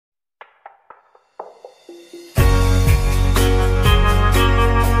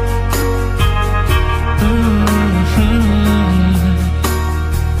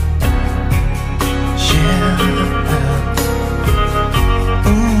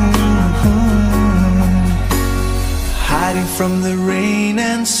From the rain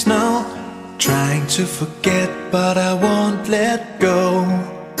and snow, trying to forget but I won't let go.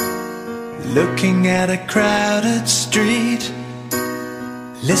 Looking at a crowded street,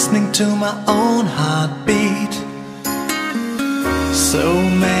 listening to my own heartbeat. So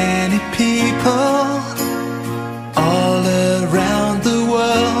many people all around the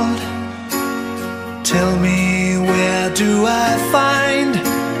world. Tell me, where do I find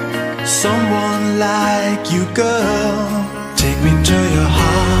someone like you, girl? Take me to your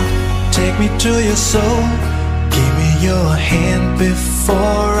heart, take me to your soul. Give me your hand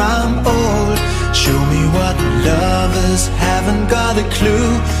before I'm old. Show me what lovers haven't got a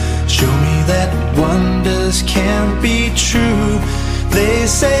clue. Show me that wonders can't be true. They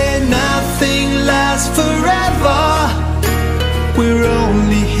say nothing lasts forever. We're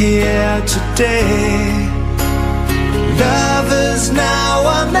only here today. Lovers now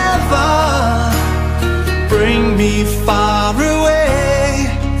or never. Bring me far away.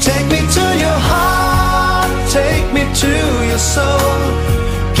 Take me to your heart, take me to your soul.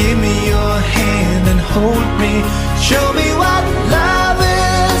 Give me your hand and hold me. Show me what love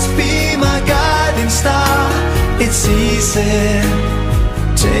is, be my guiding star. It's easy,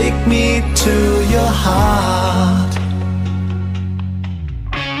 take me to your heart.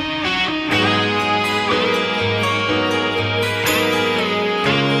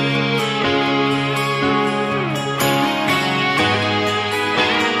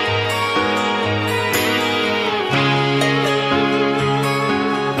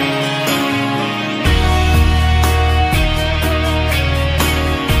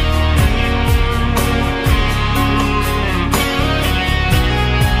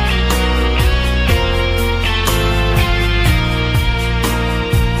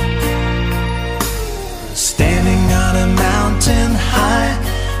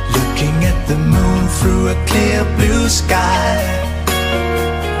 Through a clear blue sky,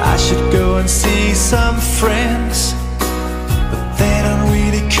 I should go and see some friends, but they don't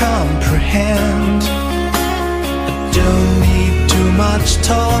really comprehend. I don't need too much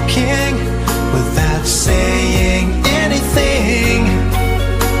talking without saying anything.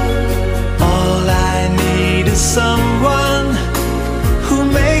 All I need is someone who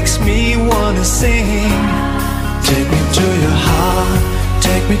makes me wanna sing. Take me to your heart,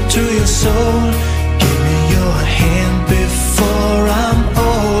 take me to your soul. Give me your hand before I'm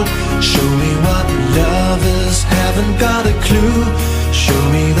old. Show me what lovers haven't got a clue. Show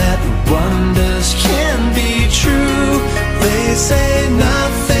me that wonders can be true. They say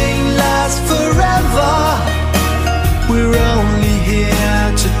nothing lasts forever. We're only here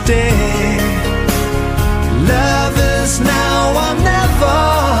today. Lovers now or never.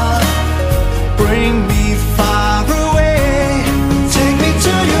 Bring me far away. Take me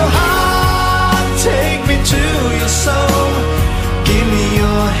to your heart, take me to your soul. Give me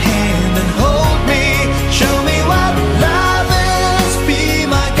your hand and hold me. Show me what love is, be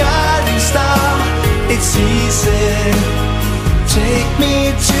my guiding star. It's easy, take me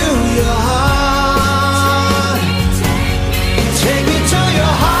to your heart. Take me to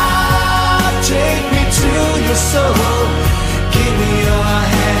your heart, take me to your soul. Give me your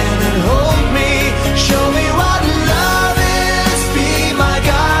hand and hold me. Show me what love is, be my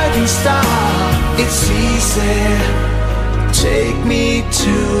guiding star. It's easy, take me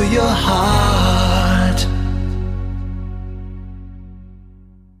to your heart.